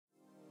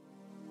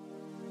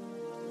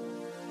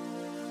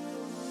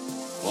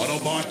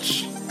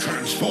Autobots,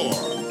 transform!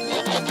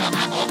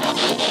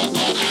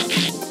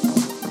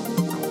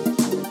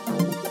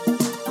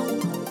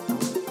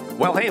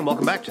 Well, hey, and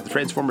welcome back to the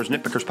Transformers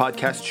Nitpickers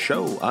Podcast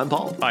Show. I'm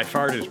Paul. I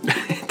farted.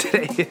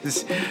 Today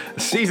is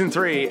Season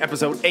 3,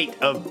 Episode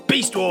 8 of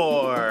Beast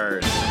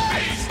Wars.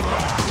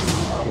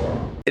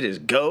 It is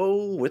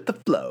Go with the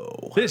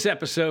Flow. This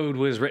episode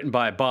was written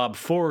by Bob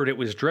Ford. It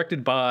was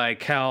directed by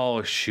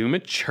Cal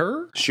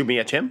Schumacher.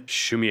 Shumiach him.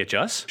 Shumiach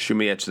us.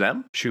 Shumiach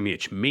them.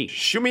 Shumiach me.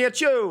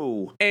 Shumiach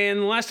you.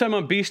 And last time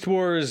on Beast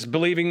Wars,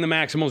 believing the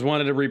Maximals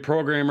wanted to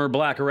reprogram her,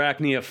 Black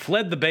Arachnia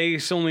fled the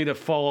base only to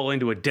fall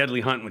into a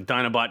deadly hunt with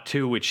Dinobot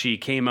 2, which she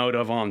came out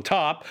of on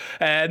top.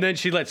 And then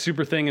she let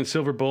Super Thing and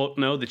Silverbolt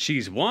know that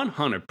she's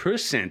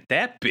 100%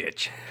 that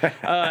bitch.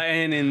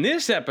 And in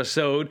this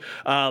episode,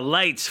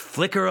 lights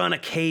flicker on a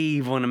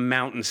cave on a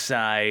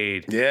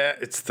mountainside. Yeah,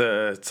 it's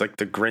like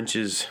the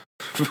Grinch's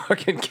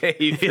fucking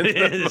cave. It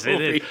is.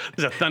 There's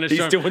a thunderstorm.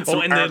 He's doing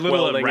some and the arc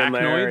little welding in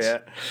there,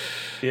 arachnoids.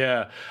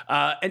 Yeah.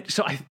 And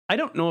so I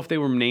don't know if they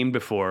were named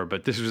before,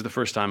 but this was the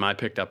first time I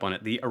picked up on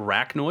it. The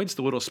arachnoids,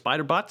 the little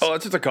spider bots. Oh,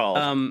 that's what they're called.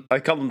 I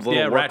call them the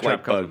little Rat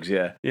work-like Trap calls bugs,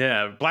 them.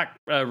 Yeah, Black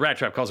Rat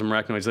Trap calls them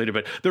arachnoids later,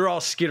 but they're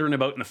all skittering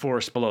about in the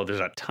forest below.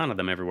 There's a ton of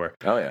them everywhere.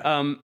 Oh,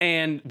 yeah.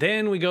 And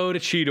then we go to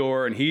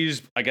Cheetor, and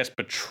he's, I guess,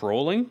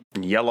 patrolling.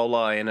 Yellow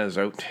Lion is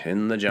out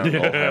in the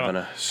jungle having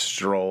a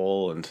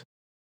stroll, and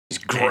he's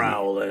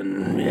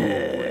growling.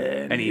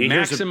 And he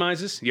hears a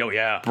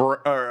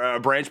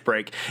maximizes. branch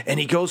break, and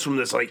he goes from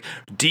this like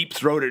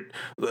deep-throated,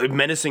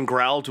 menacing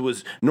growl to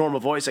his normal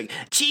voice, like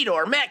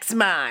Cheetor,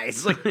 maximize.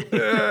 It's like,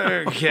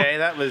 okay,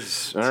 that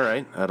was all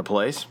right, out of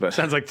place, but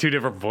Sounds like two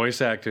different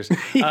voice actors.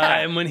 Yeah.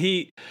 And when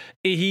he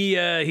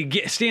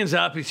stands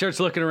up, he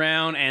starts looking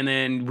around, and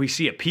then we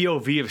see a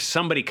POV of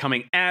somebody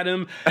coming at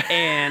him,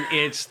 and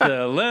it's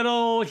the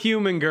little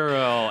human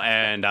girl,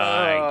 and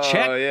I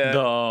check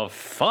the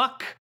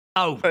fuck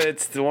out.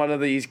 It's one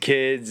of these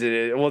kids.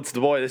 It's the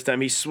boy this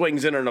time. He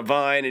swings in on a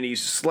vine and he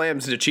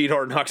slams into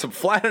Cheetor and knocks him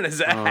flat on his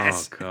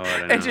ass. Oh, God, I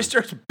know. And just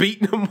starts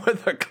beating him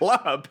with a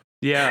club.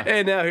 Yeah.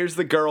 And now here's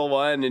the girl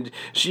one, and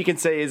she can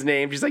say his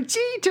name. She's like,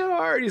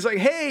 Cheetor. And he's like,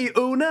 hey,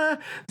 Una.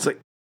 It's like,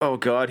 oh,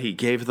 God, he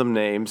gave them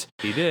names.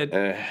 He did.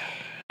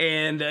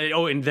 And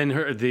then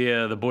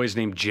the boy's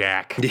named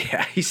Jack.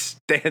 Yeah, he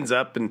stands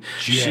up and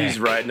she's Jack.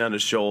 riding on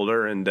his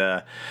shoulder and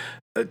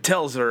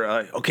tells her,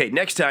 okay,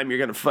 next time you're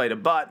going to fight a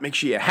bot, make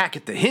sure you hack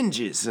at the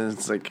hinges. And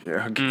it's like,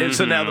 okay. And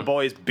so now the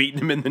boy's beating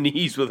him in the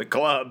knees with a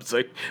club. It's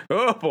like,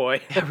 oh, boy.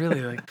 Yeah,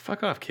 really, like,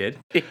 fuck off, kid.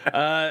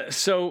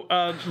 So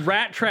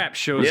Rat Trap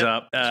shows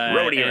up.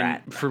 Roadie and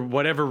Rat. for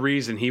whatever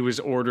reason, he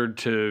was ordered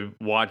to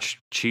watch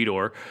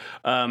Cheetor.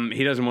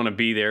 He doesn't want to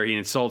be there. He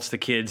insults the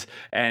kids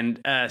and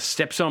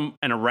steps on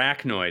an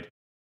arachnoid.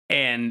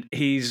 And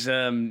he's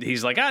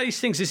like, these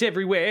things is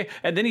everywhere.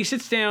 And then he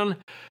sits down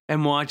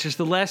and watches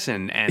the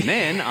lesson. And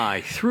then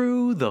I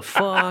threw the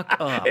fuck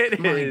up.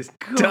 It is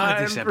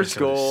time for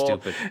school.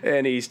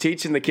 And he's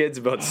teaching the kids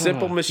about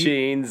simple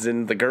machines.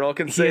 And the girl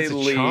can say has a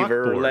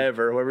lever, chalkboard.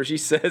 lever, whoever she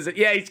says it.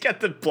 Yeah, he's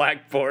got the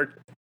blackboard.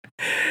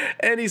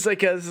 And he's like,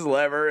 this is a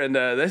lever, and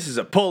this is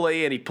a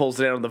pulley, and he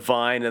pulls it out on the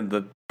vine, and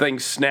the thing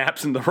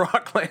snaps, and the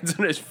rock lands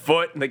on his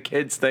foot, and the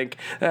kids think,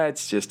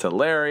 that's just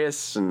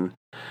hilarious, and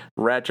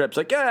Rat Trap's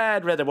like,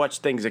 I'd rather watch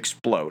things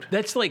explode.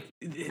 That's like,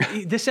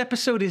 this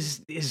episode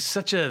is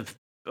such a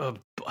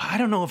I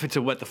don't know if it's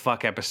a what the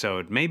fuck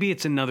episode. Maybe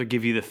it's another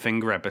give you the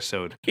finger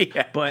episode.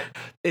 Yeah. But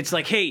it's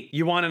like, hey,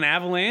 you want an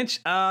avalanche?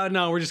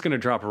 No, we're just going to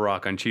drop a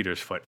rock on Cheetor's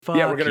foot. Fuck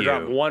Yeah, we're going to you.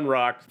 drop one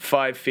rock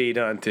 5 feet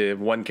onto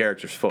one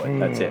character's foot.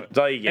 That's it. That's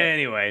all you get.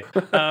 Anyway,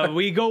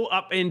 we go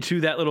up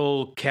into that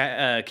little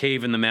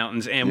cave in the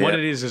mountains, and what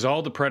it is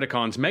all the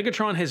Predacons.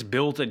 Megatron has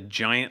built a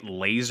giant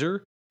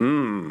laser. You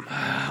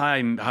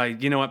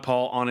know what,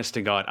 Paul? Honest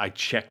to God, I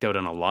checked out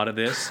on a lot of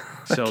this,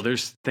 so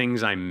there's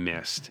things I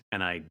missed,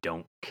 and I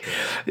don't care.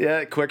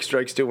 Yeah, Quick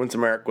Strike's doing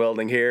some arc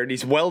welding here, and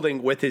he's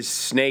welding with his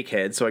snake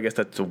head, so I guess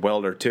that's a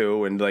welder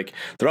too, and like,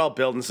 they're all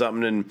building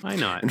something, and Why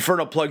not?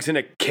 Inferno plugs in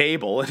a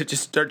cable, and it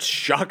just starts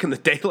shocking the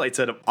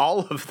daylights out of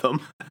all of them.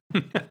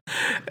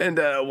 And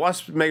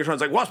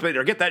Megatron's like, Wasp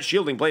Blader, get that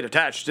shielding blade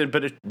attached,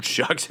 but it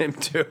shocks him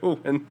too,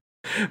 and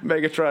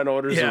Megatron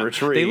orders a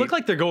retreat. They look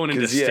like they're going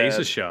into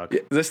stasis shock.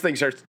 This thing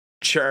starts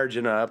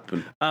charging up.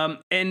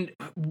 And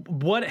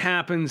what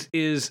happens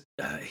is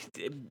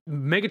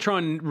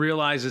Megatron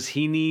realizes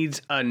he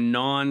needs a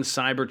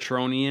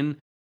non-Cybertronian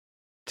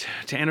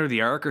to enter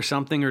the Ark or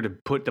something, or to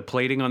put the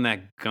plating on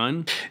that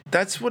gun.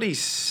 That's what he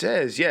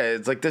says. Yeah,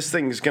 it's like this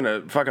thing's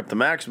gonna fuck up the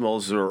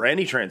Maximals or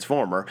any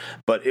Transformer,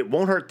 but it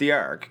won't hurt the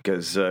Ark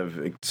because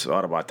it's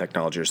Autobot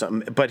technology or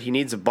something. But he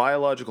needs a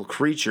biological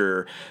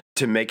creature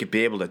to make it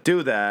be able to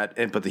do that.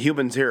 But the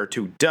humans here are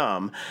too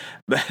dumb.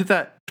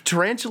 That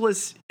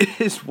Tarantulas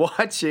is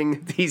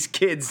watching these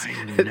kids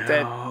at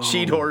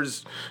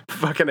Cheetor's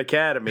fucking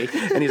academy,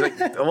 and he's like,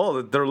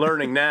 "Oh, they're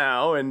learning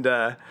now," and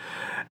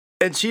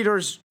And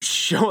Cheetor's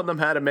showing them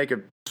how to make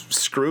a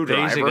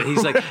screwdriver. Basically,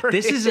 he's like,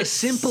 this is a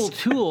simple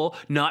tool,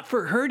 not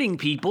for hurting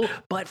people,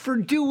 but for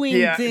doing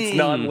things. It's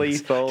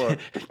non-lethal.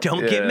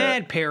 Don't get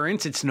mad,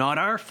 parents. It's not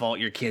our fault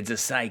your kid's a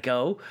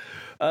psycho.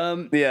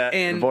 And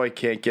and the boy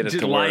can't get it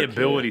just to work.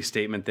 liability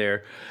statement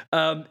there.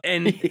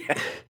 And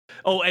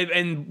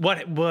what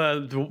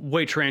the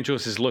way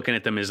Tarantulas is looking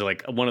at them is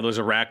like one of those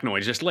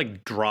arachnoids just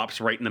like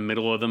drops right in the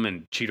middle of them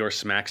and Cheetor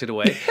smacks it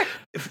away.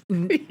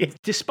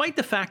 Despite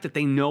the fact that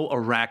they know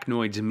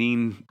arachnoids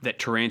mean that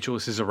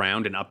Tarantulas is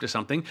around and up to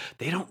something,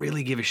 they don't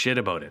really give a shit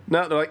about it.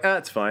 No, they're like,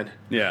 it's fine.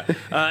 Yeah.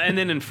 And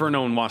then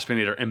Inferno and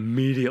Waspinator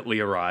immediately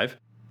arrive.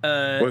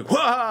 Like,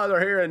 wow,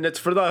 they're here and it's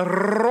for the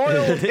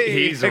royalty.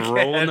 He's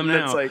rolling them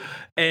now. It's like,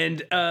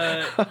 and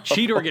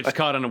Cheetor gets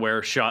caught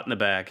unaware, shot in the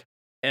back.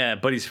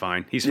 But he's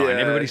fine. He's fine.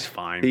 Everybody's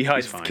fine. He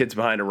hides the kids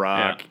behind a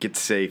rock, gets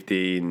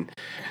safety, and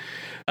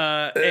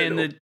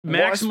the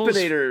Maximals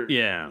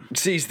Waspinator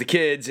sees the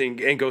kids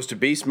and goes to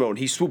beast mode.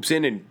 He swoops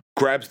in and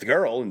grabs the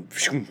girl and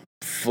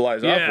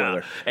flies off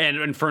with her. And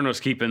Inferno's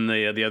keeping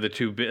the other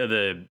two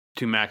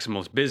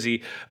Maximals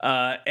busy.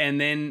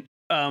 And then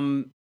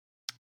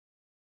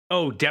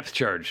Depth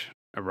Charge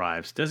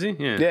arrives. Does he?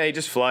 Yeah, he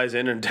just flies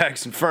in and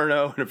attacks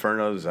Inferno, and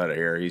Inferno's out of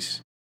here.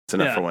 It's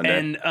enough for one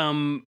day.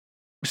 And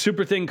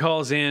Super Thing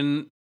calls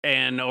in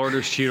and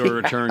orders Cheetor to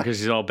return because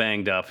he's all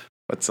banged up.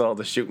 What's all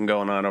the shooting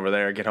going on over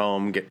there? Get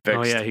home, get fixed.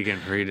 Oh, yeah, he can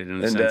read it in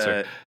the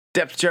sensor.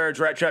 Depth Charge,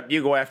 Rat Trap,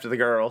 you go after the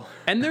girl.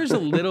 And there's a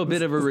little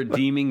bit of a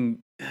redeeming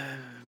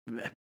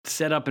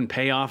setup and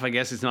payoff. I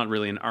guess it's not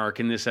really an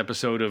arc in this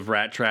episode of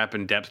Rat Trap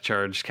and Depth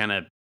Charge kind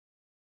of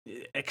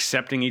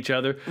accepting each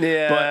other.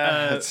 Yeah.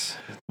 But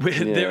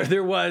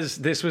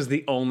this was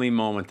the only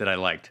moment that I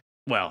liked.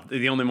 Well,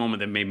 the only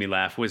moment that made me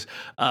laugh was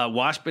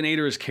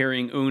Waspinator is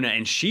carrying Una,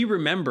 and she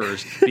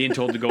remembers being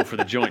told to go for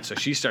the joint, so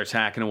she starts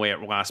hacking away at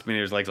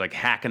Waspinator's legs, like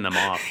hacking them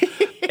off.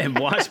 And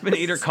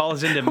Waspinator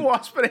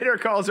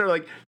calls her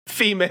like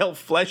female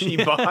fleshy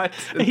bot.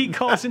 He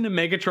calls into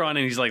Megatron, and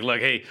he's like, "Look,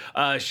 hey,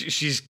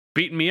 she's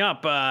beating me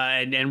up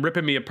and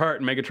ripping me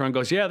apart." And Megatron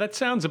goes, "Yeah, that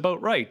sounds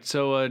about right.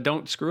 So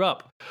don't screw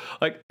up."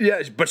 Like,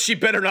 yeah, but she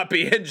better not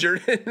be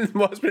injured. And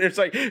Waspinator's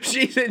like,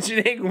 she's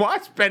injuring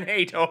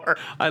Waspinator.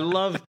 I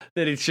love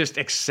that it's just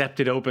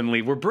accepted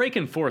openly. We're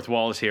breaking fourth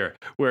walls here,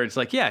 where it's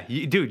like, yeah,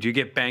 dude, you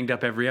get banged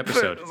up every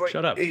episode. Like,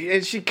 shut up.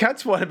 And she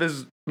cuts one of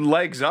his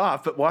legs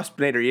off, but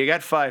Waspinator, you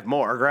got 5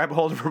 more. Grab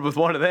hold of her with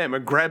one of them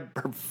and grab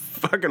her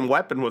fucking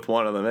weapon with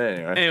one of them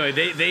anyway.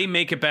 They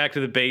make it back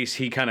to the base.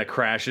 He kind of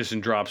crashes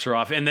and drops her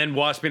off, and then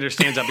Waspinator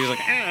stands up. He's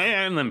like,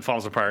 and then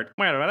falls apart.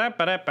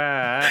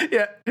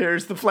 Yeah,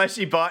 here's the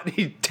fleshy bot, and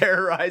he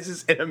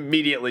terrorizes and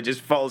immediately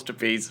just falls to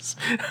pieces.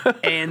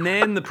 And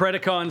then the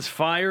Predacons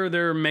fire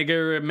their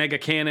mega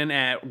cannon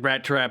at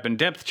Rat Trap and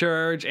Depth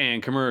Charge,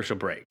 and commercial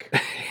break.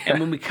 And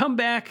when we come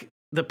back,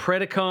 the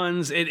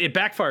Predacons, it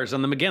backfires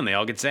on them again. They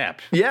all get zapped.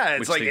 Yeah,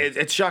 it's like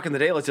it's shocking the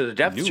daylight to the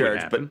Depth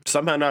Charge, but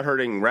somehow not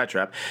hurting Rat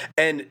Trap.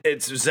 And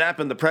it's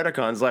zapping the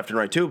Predacons left and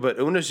right too, but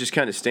Una's just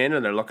kind of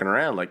standing there looking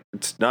around like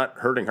it's not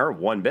hurting her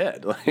one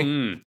bit.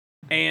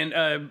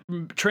 And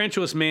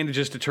Tarantulas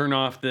manages to turn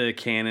off the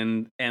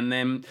cannon, and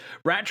then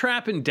Rat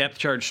Trap and Depth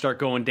Charge start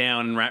going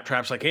down, and Rat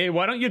Trap's like, "Hey,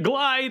 why don't you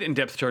glide?" And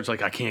Depth Charge's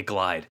like, "I can't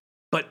glide."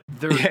 But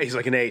he's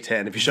like an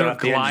A10. If you shut off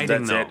the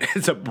engine, that's it.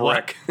 It's a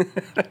brick.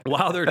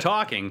 While they're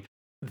talking,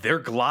 they're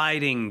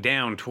gliding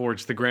down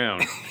towards the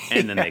ground,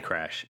 and then they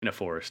crash in a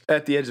forest.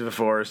 At the edge of a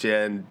forest,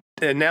 yeah.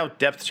 And now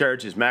Depth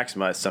Charge is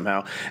maximized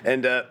somehow.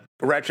 And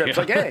Rat Trap's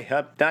like, "Hey,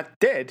 I'm not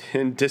dead."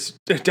 And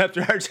Depth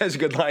Charge has a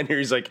good line here.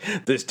 He's like,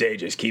 "This day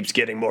just keeps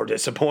getting more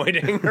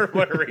disappointing," or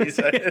whatever he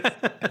says.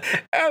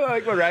 I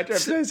like what Rat Trap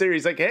says here.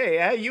 He's like, "Hey,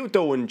 how you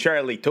doing,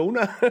 Charlie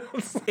Tuna?"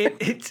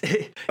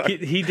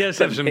 He does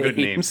have some good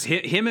names.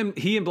 He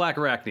and Black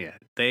Arachnia,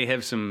 they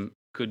have some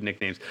good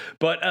nicknames.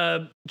 But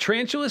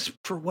Tarantulas,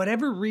 for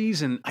whatever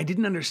reason, I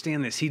didn't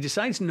understand this. He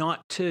decides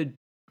not to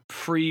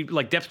free,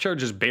 like Depth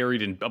Charge is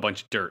buried in a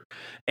bunch of dirt,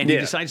 and he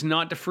decides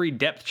not to free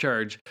Depth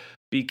Charge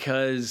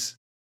because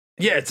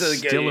it's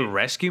still a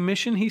rescue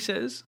mission, he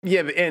says.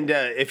 Yeah, and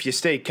if you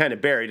stay kind of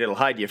buried, it'll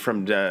hide you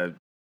from the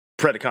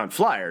Predacon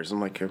flyers.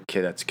 I'm like,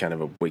 okay, that's kind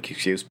of a weak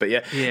excuse, but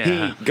yeah.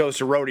 He goes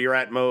to Rhodey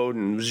Rat mode,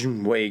 and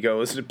zoom, away he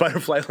goes.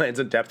 Butterfly lands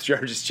on Depth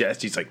Charge's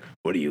chest. He's like,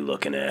 "What are you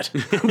looking at?"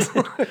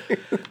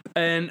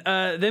 And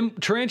then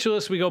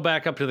Tarantulas, we go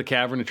back up to the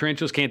cavern. The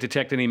Tarantulas can't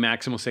detect any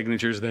maximal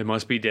signatures. They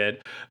must be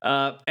dead.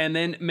 And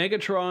then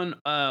Megatron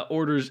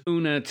orders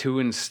Una to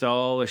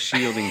install a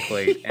shielding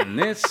plate, and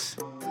this...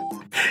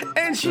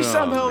 And she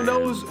somehow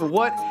knows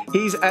what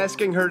he's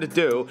asking her to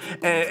do,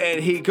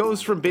 and he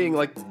goes from being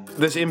like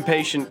this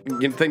impatient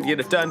thing to get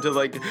it done to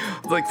like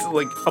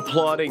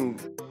applauding,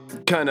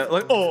 kind of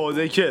like, "Oh,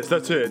 yes,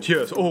 that's it,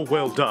 yes, oh,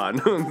 well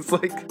done." It's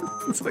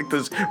like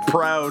this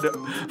proud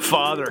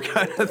father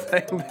kind of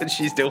thing that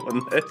she's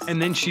doing this.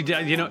 And then she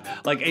does,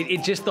 like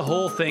it just, the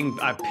whole thing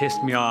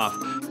pissed me off.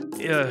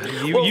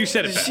 You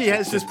said it best. She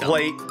has this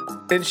plate.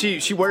 And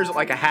she wears it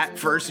like a hat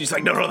first. She's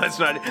like, no, that's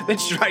not it. Then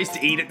she tries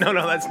to eat it. No,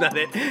 that's not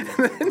it.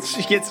 And then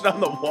she gets it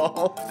on the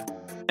wall.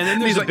 And then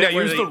there's he's a like, bit now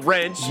where use the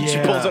wrench. And she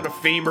Yeah. pulls out a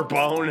femur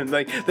bone, and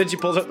then she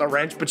pulls out the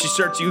wrench, but she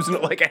starts using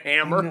it like a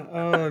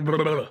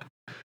hammer.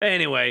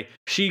 Anyway,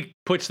 she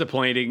puts the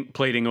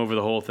plating over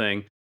the whole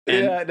thing.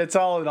 And Yeah, and it's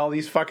all in all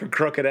these fucking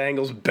crooked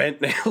angles,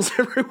 bent nails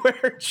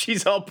everywhere.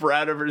 She's all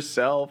proud of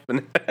herself.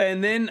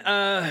 And then,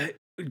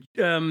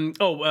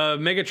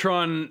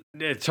 Megatron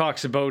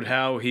talks about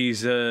how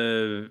he's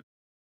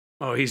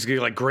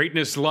like,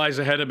 greatness lies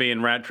ahead of me,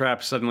 and Rat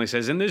Trap suddenly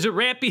says, and there's a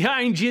rat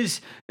behind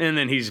yous, and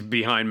then he's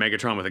behind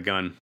Megatron with a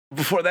gun.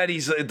 Before that,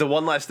 he's the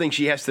one last thing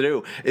she has to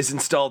do is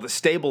install the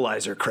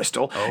stabilizer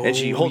crystal, and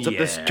she holds up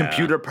this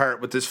computer part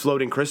with this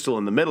floating crystal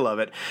in the middle of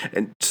it,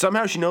 and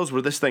somehow she knows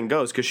where this thing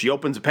goes because she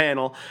opens a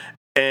panel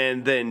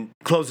and then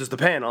closes the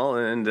panel,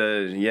 and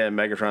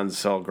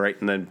Megatron's all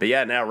great, and then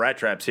now Rat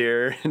Trap's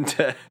here, and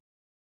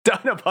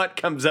Dinobot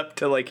comes up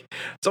to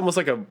it's almost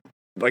like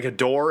a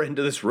door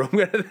into this room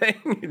kind of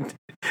thing.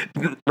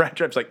 Rat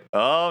Trap's like,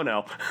 oh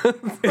no.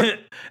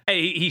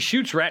 Hey, he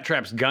shoots Rat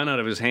Trap's gun out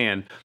of his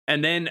hand,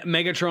 and then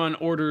Megatron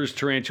orders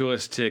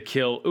Tarantulas to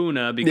kill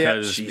Una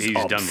because he's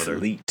done with her.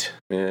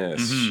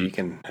 Yes, she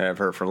can have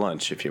her for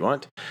lunch if you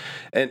want.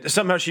 And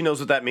somehow she knows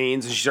what that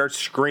means, and she starts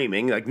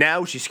screaming. Like,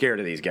 now she's scared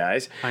of these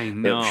guys. I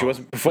know. She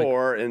wasn't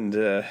before, and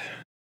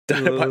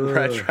Dinobot and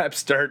Rat Trap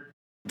start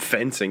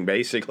fencing,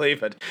 basically.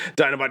 But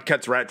Dinobot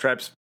cuts Rat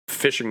Trap's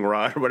fishing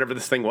rod or whatever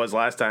this thing was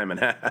last time in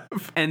half.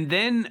 And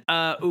then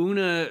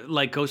Una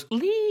goes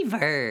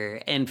lever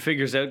and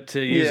figures out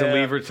to use a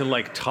lever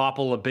to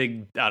topple a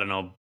big, I don't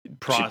know,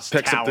 She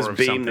picks up this beam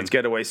something. that's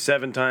got to weigh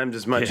 7 times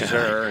as much as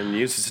her and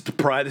uses it to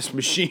pry this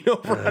machine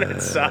over on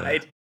its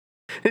side.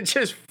 It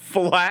just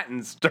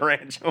flattens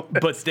Tarantula.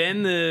 But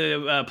then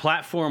the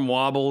platform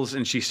wobbles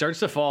and she starts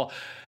to fall.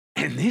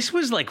 And this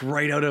was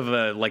right out of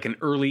an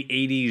early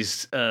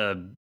 80s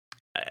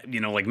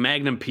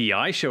Magnum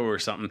PI show or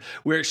something,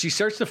 where she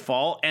starts to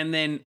fall and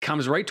then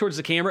comes right towards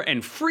the camera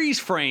and freeze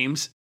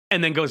frames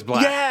and then goes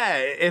black. Yeah,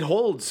 it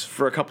holds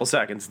for a couple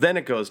seconds, then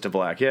it goes to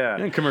black. Yeah,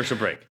 And commercial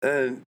break.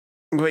 When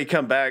we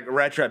come back,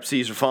 Rat Trap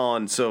sees her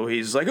falling, so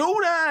he's like, "Oh,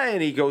 no!"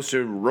 And he goes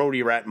to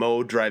Roadie Rat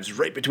mode, drives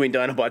right between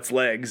Dinobot's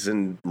legs,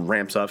 and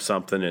ramps off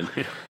something and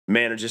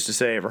manages to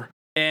save her.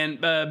 And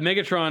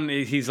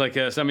Megatron, he's like,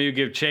 some of you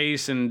give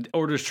chase, and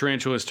orders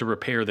Tarantulas to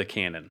repair the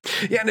cannon.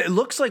 Yeah, and it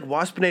looks like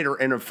Waspinator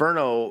and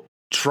Inferno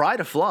try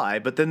to fly,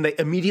 but then they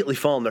immediately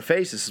fall on their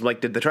faces.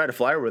 Did they try to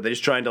fly, or were they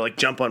just trying to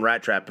jump on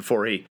Rat Trap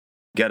before he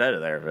got out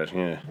of there? But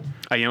yeah,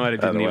 You know what? I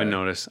didn't even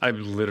notice. I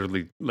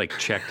literally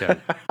checked out.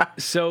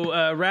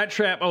 So Rat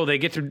Trap, they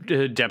get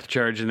to depth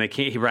charge, and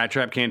Rat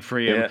Trap can't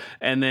free him. Yeah.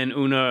 And then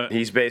Una,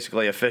 he's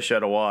basically a fish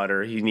out of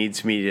water. He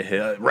needs me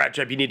to Rat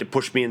Trap. You need to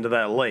push me into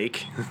that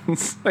lake.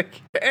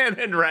 And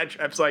then Rat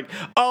Trap's like,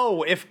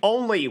 "Oh, if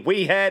only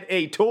we had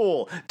a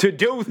tool to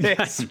do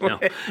this." I know.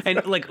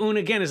 And Una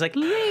again is like,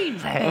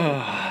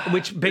 lever,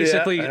 which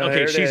basically,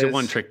 there it she's a is.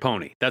 one-trick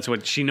pony. That's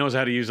what she knows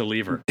how to use a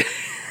lever.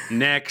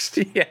 Next.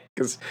 Yeah,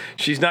 because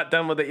she's not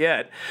done with it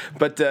yet.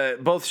 But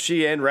both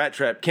she and Rat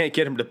Trap can't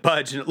get him to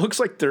budge, and it looks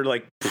like they're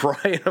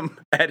prying him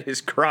at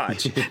his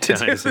crotch. It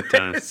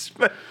does.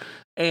 But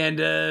And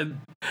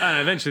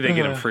eventually they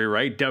get him free,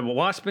 right?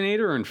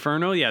 Waspinator or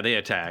Inferno, they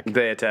attack.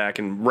 they attack,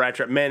 and Rat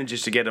Trap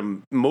manages to get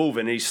him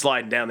moving, and he's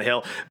sliding down the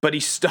hill, but he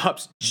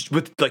stops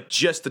with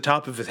just the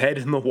top of his head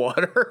in the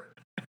water.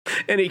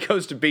 And he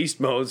goes to beast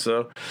mode,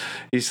 so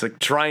he's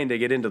trying to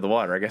get into the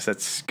water. I guess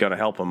that's gonna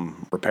help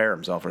him repair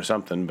himself or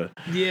something. But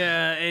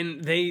Yeah,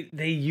 and they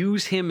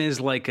use him as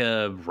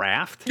a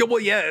raft. yeah, well,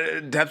 yeah,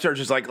 Depth Charge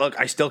is like, "Look,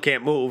 I still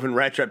can't move," and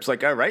Rat Trap's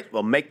like, "All right,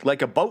 well, make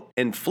a boat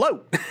and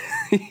float,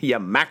 you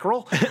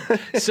mackerel."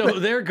 So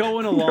they're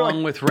going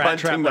along with Rat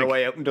Trap, punching their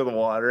way out into the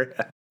water.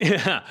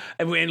 Yeah,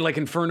 and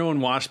Inferno and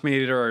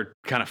Waspinator are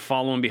kind of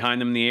following behind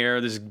them in the air.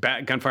 There's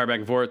gunfire back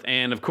and forth,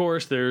 and of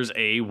course, there's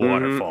a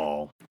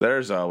waterfall.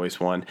 There's always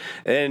one,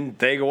 and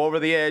they go over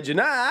the edge, and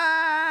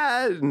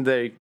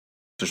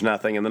there's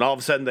nothing, and then all of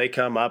a sudden they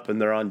come up,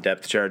 and they're on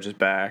Depth Charge's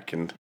back,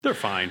 and They're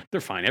fine.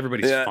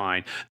 Everybody's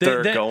fine.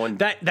 They're going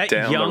that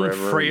down young, the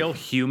river. frail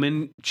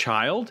human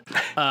child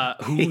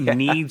who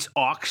needs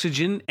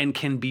oxygen and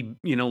can be,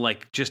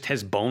 just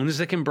has bones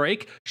that can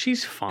break.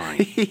 She's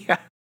fine. yeah.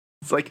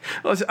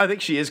 It's I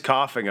think she is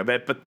coughing a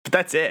bit, but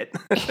that's it.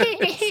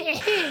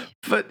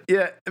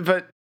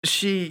 But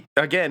she,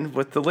 again,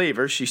 with the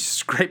lever, she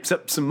scrapes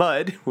up some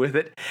mud with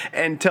it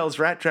and tells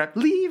Rat Trap,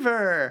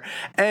 "Lever!"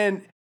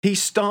 And he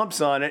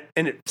stomps on it,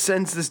 and it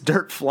sends this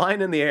dirt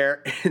flying in the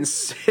air and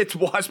hits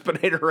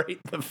Waspinator right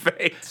in the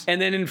face. And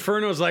then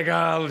Inferno's like,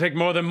 it'll take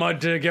more than mud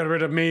to get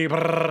rid of me.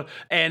 Brrr.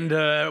 And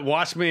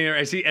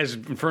Waspinator, as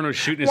Inferno's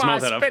shooting his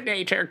mouth out of,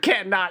 Waspinator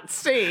cannot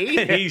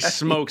see. he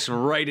smokes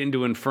right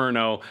into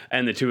Inferno,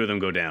 and the two of them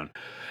go down.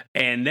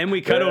 And then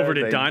we cut over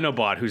to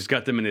Dinobot, who's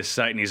got them in his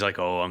sight, and he's like,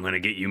 "Oh, I'm going to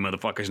get you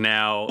motherfuckers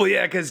now." Well,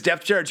 yeah, because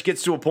Depth Charge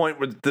gets to a point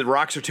where the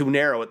rocks are too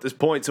narrow at this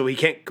point, so he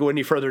can't go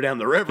any further down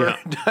the river.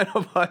 Yeah.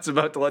 Dinobot's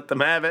about to let them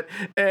have it,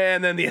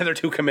 and then the other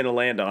two come in and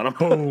land on him.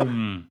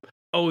 Boom.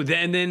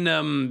 And then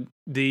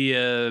the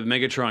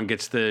Megatron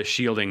gets the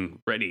shielding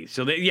ready.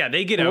 So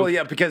they get out. Well,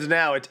 yeah, because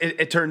now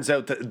it turns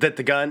out that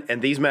the gun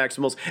and these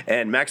Maximals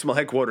and Maximal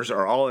headquarters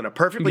are all in a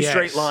perfectly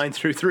straight line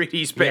through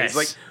 3D space. Yes.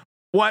 Like,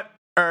 what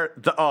are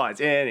the odds?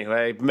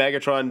 Anyway,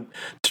 Megatron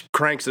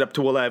cranks it up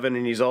to 11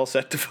 and he's all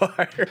set to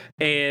fire.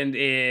 And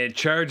it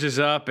charges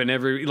up, and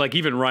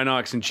even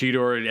Rhinox and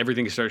Cheetor,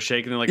 everything starts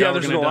shaking. They're like,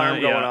 there's an alarm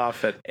going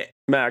off at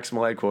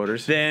Maximal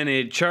headquarters. Then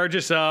it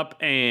charges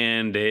up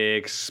and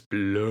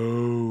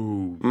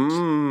explodes.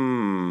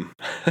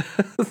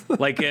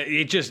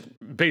 It just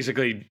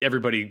basically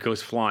everybody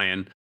goes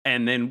flying.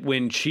 And then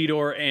when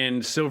Cheetor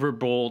and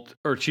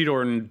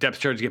Cheetor and Depth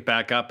Charge get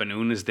back up, and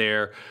Una's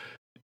there.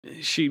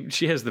 She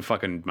has the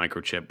fucking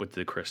microchip with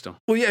the crystal.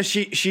 Well, yeah,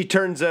 she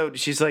turns out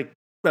she's like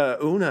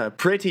Una,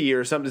 pretty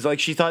or something. It's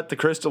like she thought the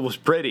crystal was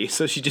pretty,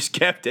 so she just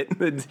kept it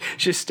and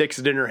she just sticks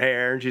it in her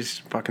hair and she's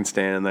fucking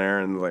standing there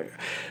and like.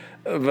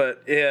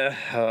 But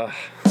yeah.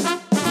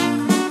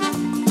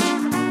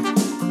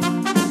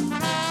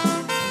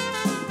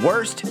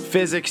 Worst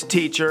physics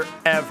teacher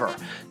ever.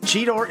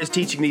 Cheetor is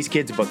teaching these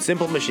kids about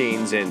simple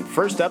machines, and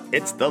first up,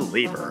 it's the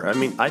lever. I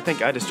mean, I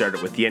think I'd have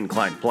started with the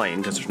inclined plane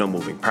because there's no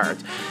moving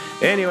parts.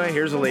 Anyway,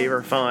 here's a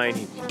lever, fine.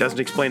 He doesn't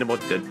explain about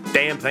the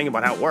damn thing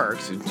about how it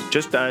works. It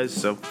just does,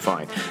 so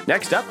fine.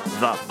 Next up,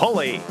 the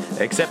pulley.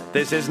 Except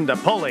this isn't a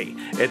pulley.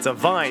 It's a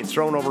vine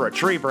thrown over a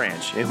tree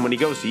branch, and when he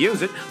goes to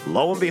use it,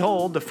 lo and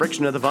behold, the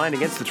friction of the vine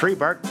against the tree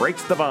bark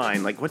breaks the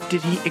vine. Like, what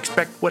did he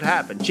expect would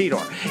happen?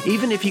 Cheetor.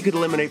 Even if you could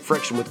eliminate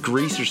friction with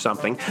grease or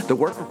something, the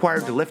work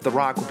required to lift the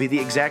rock would be the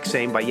exact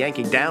same by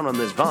yanking down on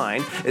this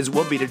vine as it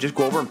would be to just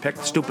go over and pick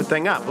the stupid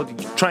thing up. What, you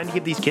trying to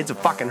give these kids a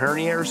fucking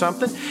hernia or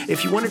something?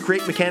 If you want to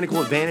create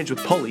mechanical advantage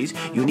with pulleys,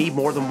 you need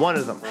more than one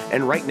of them.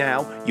 And right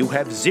now, you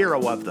have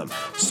 0 of them.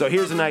 So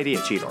here's an idea,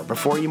 Cheetor.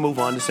 Before you move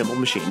on to simple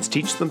machines,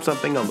 teach them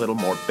something a little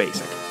more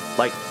basic.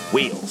 Like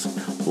wheels.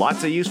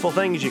 Lots of useful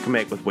things you can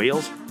make with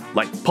wheels.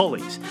 Like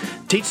pulleys.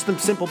 Teach them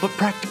simple but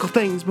practical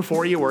things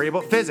before you worry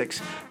about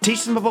physics.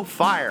 Teach them about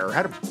fire,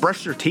 how to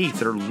brush their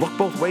teeth, or look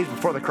both ways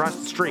before they cross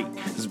the street.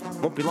 It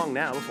won't be long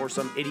now before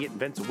some idiot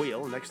invents a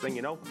wheel, and next thing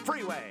you know,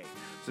 freeway.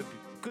 So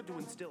good to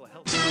instill a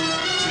healthy...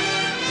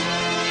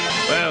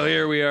 Well,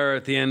 here we are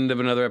at the end of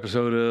another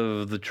episode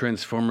of the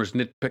Transformers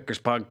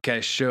Nitpickers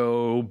podcast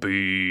show,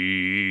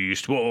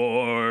 Beast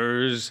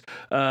Wars.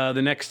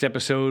 The next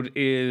episode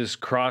is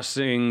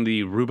Crossing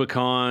the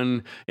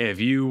Rubicon.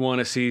 If you want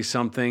to see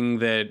something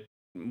that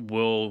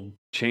will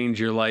change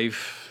your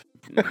life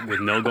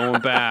with no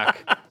going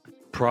back,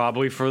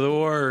 probably for the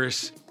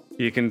worse,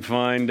 you can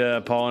find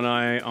Paul and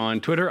I on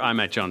Twitter. I'm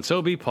at John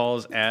Sobey.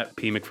 Paul's at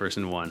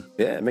PMcPherson1.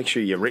 Yeah, make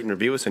sure you rate and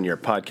review us on your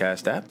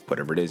podcast app,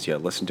 whatever it is you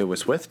listen to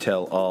us with.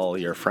 Tell all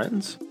your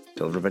friends.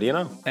 Tell everybody you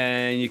know.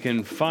 And you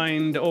can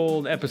find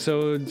old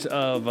episodes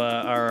of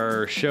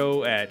our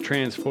show at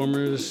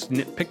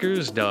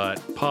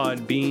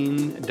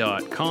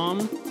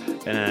transformersnitpickers.podbean.com.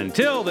 And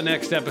until the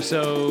next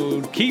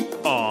episode, keep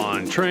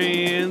on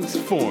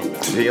transforming.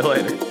 See you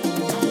later.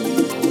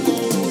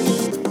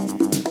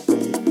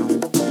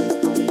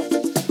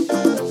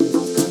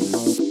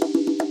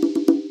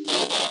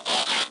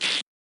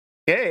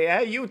 Hey, how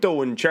you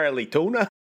doing, Charlie Tuna?